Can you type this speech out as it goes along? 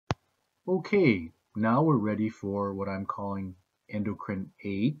Okay, now we're ready for what I'm calling Endocrine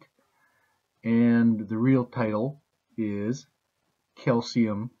 8, and the real title is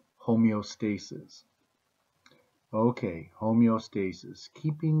Calcium Homeostasis. Okay, homeostasis,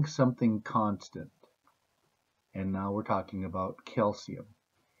 keeping something constant. And now we're talking about calcium,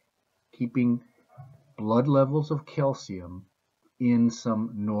 keeping blood levels of calcium in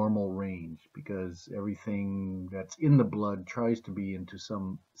some normal range, because everything that's in the blood tries to be into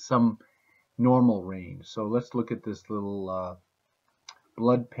some normal range. So let's look at this little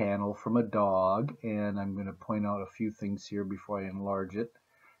blood panel from a dog, and I'm going to point out a few things here before I enlarge it.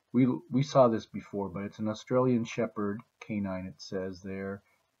 We saw this before, but it's an Australian Shepherd canine. It says there,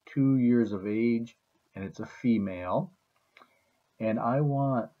 2 years of age, and it's a female. And I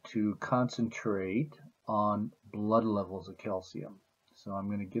want to concentrate on blood levels of calcium. So I'm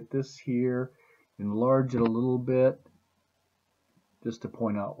going to get this here, enlarge it a little bit, just to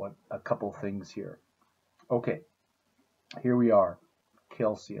point out a couple things here. Okay, here we are,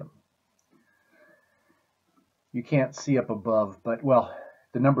 calcium. You can't see up above, but well,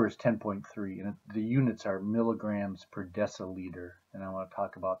 the number is 10.3, and the units are milligrams per deciliter, and I want to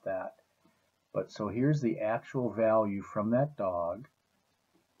talk about that. But so here's the actual value from that dog,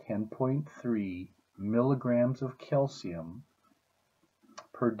 10.3 milligrams of calcium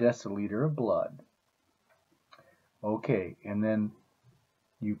per deciliter of blood. Okay, and then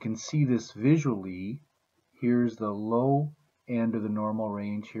you can see this visually. Here's the low end of the normal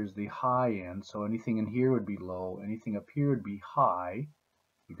range, here's the high end, so anything in here would be low, anything up here would be high.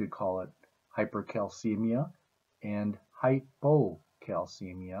 You could call it hypercalcemia and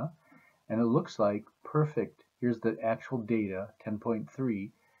hypocalcemia, and it looks like perfect. Here's the actual data,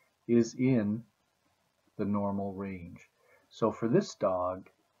 10.3 is in the normal range. So for this dog,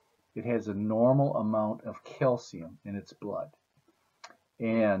 it has a normal amount of calcium in its blood.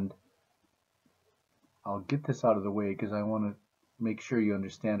 And I'll get this out of the way because I want to make sure you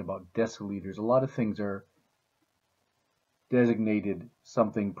understand about deciliters. A lot of things are designated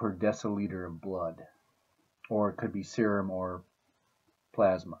something per deciliter of blood, or it could be serum or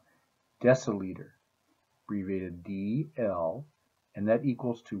plasma. Deciliter, abbreviated DL, and that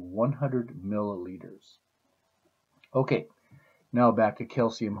equals to 100 milliliters. Okay, now back to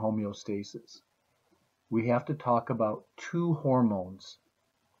calcium homeostasis. We have to talk about two hormones,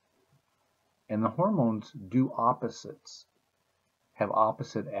 and the hormones do opposites, have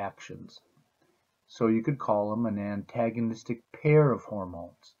opposite actions. So you could call them an antagonistic pair of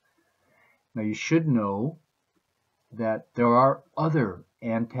hormones. Now you should know that there are other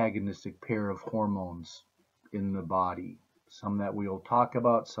antagonistic pair of hormones in the body, some that we'll talk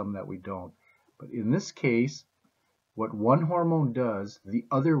about, some that we don't. But in this case, what one hormone does, the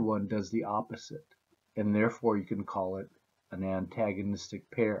other one does the opposite, and therefore you can call it an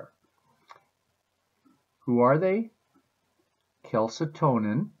antagonistic pair. Who are they?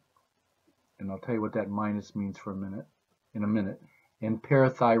 Calcitonin, and I'll tell you what that minus means in a minute, and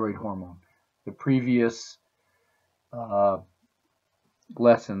parathyroid hormone. The previous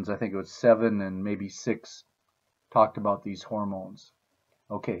lessons, I think it was 7 and maybe 6, talked about these hormones.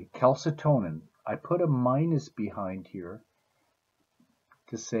 Okay, calcitonin. I put a minus behind here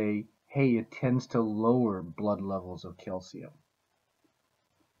to say, hey, it tends to lower blood levels of calcium.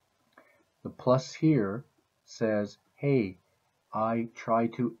 The plus here says, hey, I try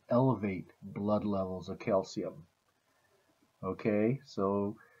to elevate blood levels of calcium. Okay,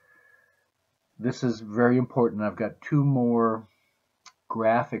 so this is very important. I've got two more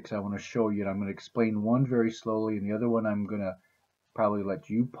graphics I want to show you, and I'm going to explain one very slowly, and the other one I'm going to probably let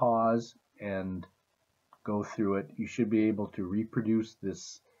you pause and go through it. You should be able to reproduce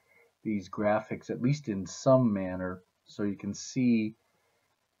these graphics, at least in some manner, so you can see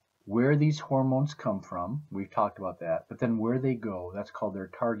where these hormones come from. We've talked about that, but then where they go, that's called their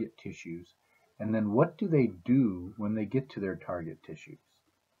target tissues. And then what do they do when they get to their target tissues?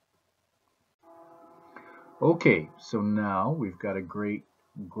 Okay, so now we've got a great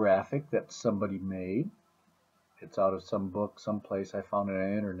graphic that somebody made. It's out of some book, someplace. I found it on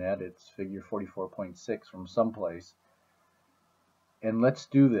the internet. It's figure 44.6 from someplace. And let's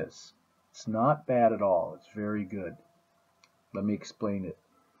do this. It's not bad at all. It's very good. Let me explain it.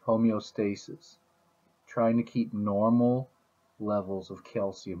 Homeostasis. Trying to keep normal levels of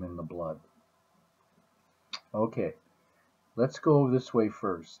calcium in the blood. Okay, let's go this way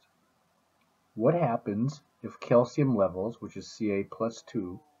first. What happens if calcium levels, which is Ca plus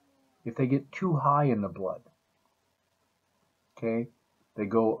 2, if they get too high in the blood? Okay, they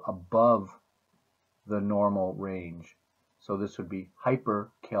go above the normal range. So this would be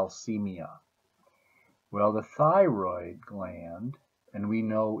hypercalcemia. Well, the thyroid gland and we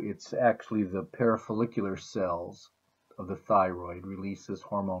know it's actually the parafollicular cells of the thyroid release this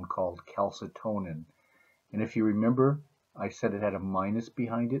hormone called calcitonin. And if you remember, I said it had a minus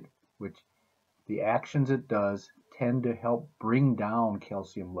behind it, which the actions it does tend to help bring down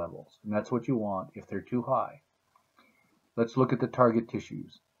calcium levels, and that's what you want if they're too high. Let's look at the target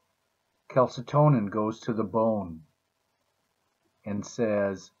tissues. Calcitonin goes to the bone and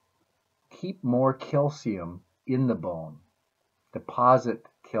says, keep more calcium in the bone. Deposit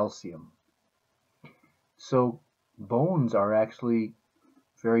calcium. So bones are actually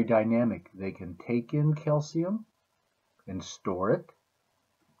very dynamic. They can take in calcium and store it,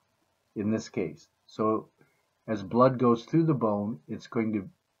 in this case. So as blood goes through the bone, it's going to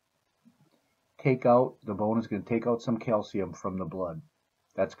the bone is going to take out some calcium from the blood.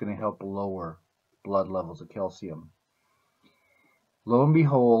 That's going to help lower blood levels of calcium. Lo and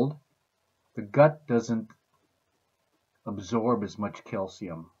behold, the gut doesn't absorb as much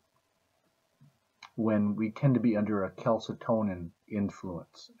calcium when we tend to be under a calcitonin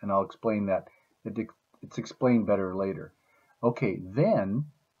influence. And I'll explain that. It's explained better later. Okay, then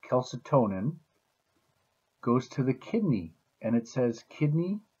calcitonin goes to the kidney, and it says,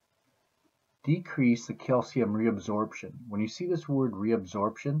 kidney, decrease the calcium reabsorption. When you see this word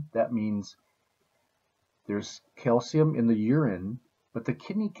reabsorption, that means there's calcium in the urine, but the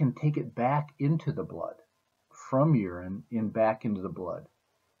kidney can take it back into the blood from urine back into the blood.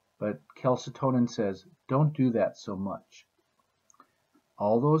 But calcitonin says, don't do that so much.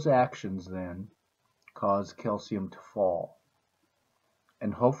 All those actions then cause calcium to fall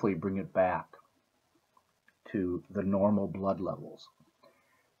and hopefully bring it back to the normal blood levels.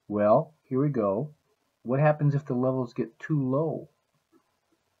 Well, here we go. What happens if the levels get too low?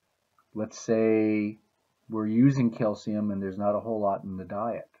 Let's say we're using calcium and there's not a whole lot in the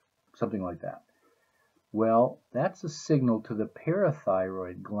diet, something like that. Well, that's a signal to the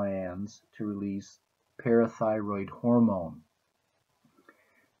parathyroid glands to release parathyroid hormone.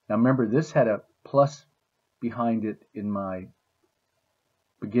 Now remember, this had a plus behind it in my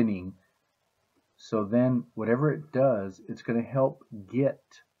beginning. So then whatever it does, it's going to help get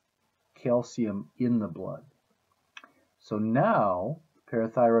calcium in the blood. So now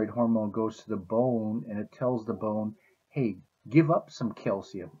parathyroid hormone goes to the bone and it tells the bone, hey, give up some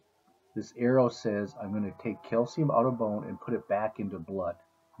calcium. This arrow says I'm going to take calcium out of bone and put it back into blood,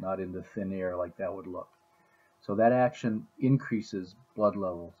 not into thin air like that would look. So that action increases blood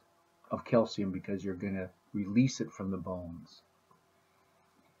levels of calcium because you're going to release it from the bones.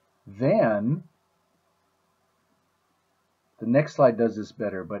 Then the next slide does this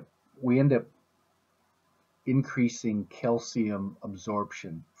better, but we end up increasing calcium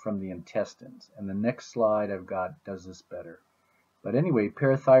absorption from the intestines. And the next slide I've got does this better. But anyway,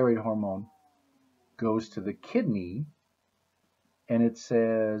 parathyroid hormone goes to the kidney and it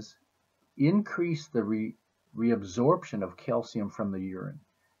says increase the reabsorption of calcium from the urine.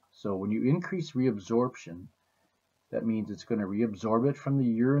 So when you increase reabsorption, that means it's going to reabsorb it from the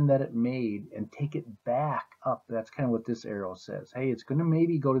urine that it made and take it back up. That's kind of what this arrow says. Hey, it's going to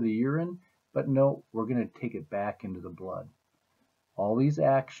maybe go to the urine, but no, we're going to take it back into the blood. All these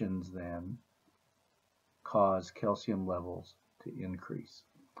actions then cause calcium levels to increase.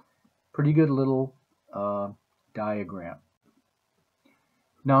 Pretty good little diagram.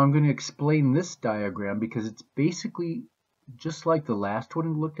 Now I'm going to explain this diagram because it's basically just like the last one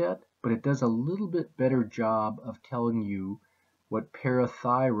we looked at, but it does a little bit better job of telling you what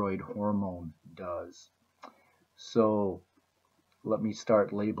parathyroid hormone does. So let me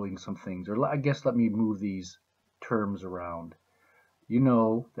start labeling some things, or I guess let me move these terms around. You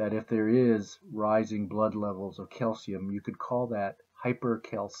know that if there is rising blood levels of calcium, you could call that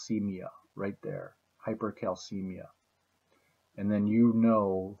hypercalcemia right there, hypercalcemia. And then you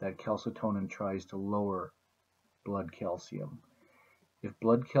know that calcitonin tries to lower blood calcium. If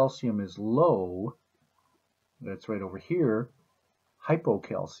blood calcium is low, that's right over here,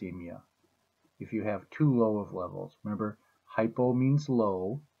 hypocalcemia. If you have too low of levels, remember, hypo means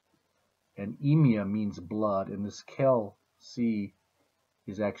low, and emia means blood, and this cal-C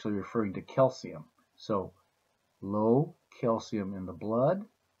is actually referring to calcium. So low calcium in the blood,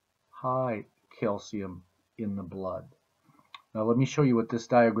 high calcium in the blood. Now let me show you what this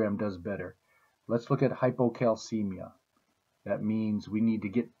diagram does better. Let's look at hypocalcemia. That means we need to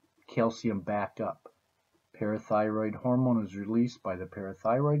get calcium back up. Parathyroid hormone is released by the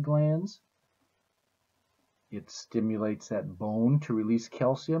parathyroid glands. It stimulates that bone to release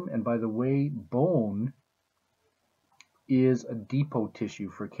calcium. And by the way, bone is a depot tissue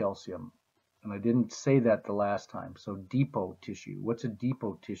for calcium. And I didn't say that the last time. So depot tissue. What's a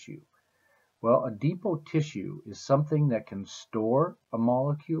depot tissue? Well, a depot tissue is something that can store a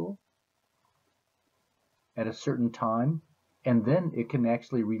molecule at a certain time, and then it can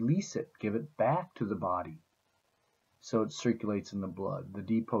actually release it, give it back to the body, so it circulates in the blood. The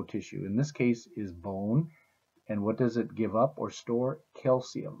depot tissue, in this case, is bone, and what does it give up or store?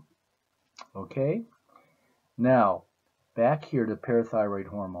 Calcium. Okay? Now, back here to parathyroid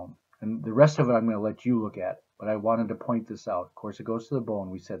hormone, and the rest of it I'm going to let you look at, but I wanted to point this out. Of course, it goes to the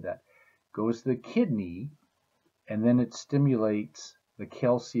bone, we said that. Goes to the kidney, and then it stimulates the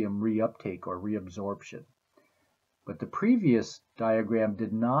calcium reuptake or reabsorption. But the previous diagram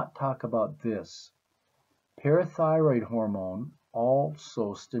did not talk about this. Parathyroid hormone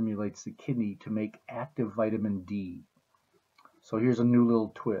also stimulates the kidney to make active vitamin D. So here's a new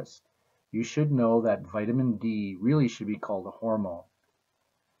little twist. You should know that vitamin D really should be called a hormone.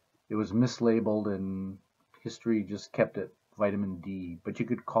 It was mislabeled and history just kept it vitamin D, but you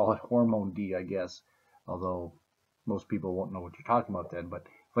could call it hormone D, I guess, although most people won't know what you're talking about then, but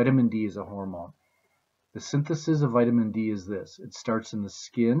vitamin D is a hormone. The synthesis of vitamin D is this. It starts in the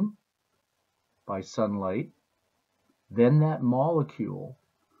skin by sunlight, then that molecule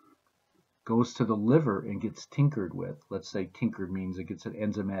goes to the liver and gets tinkered with. Let's say tinkered means it gets an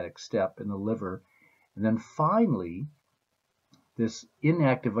enzymatic step in the liver, and then finally this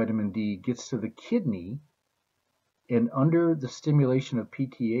inactive vitamin D gets to the kidney, and under the stimulation of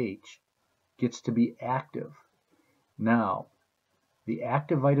PTH gets to be active. Now, the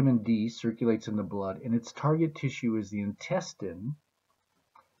active vitamin D circulates in the blood, and its target tissue is the intestine,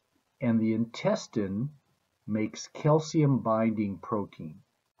 and the intestine makes calcium binding protein.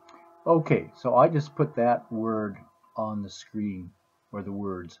 Okay, so I just put that word on the screen, or the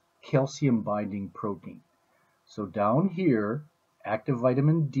words, calcium binding protein. So down here, active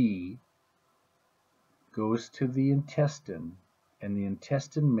vitamin D goes to the intestine, and the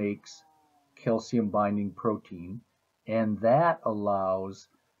intestine makes calcium binding protein, and that allows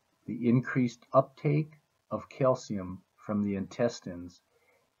the increased uptake of calcium from the intestines.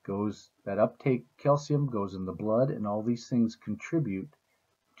 That uptake calcium goes in the blood, and all these things contribute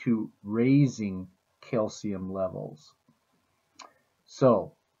to raising calcium levels.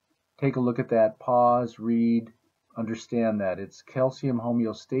 So take a look at that, pause, read, understand that it's calcium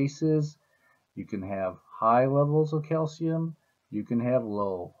homeostasis. You can have high levels of calcium, you can have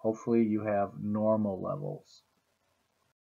low. Hopefully you have normal levels.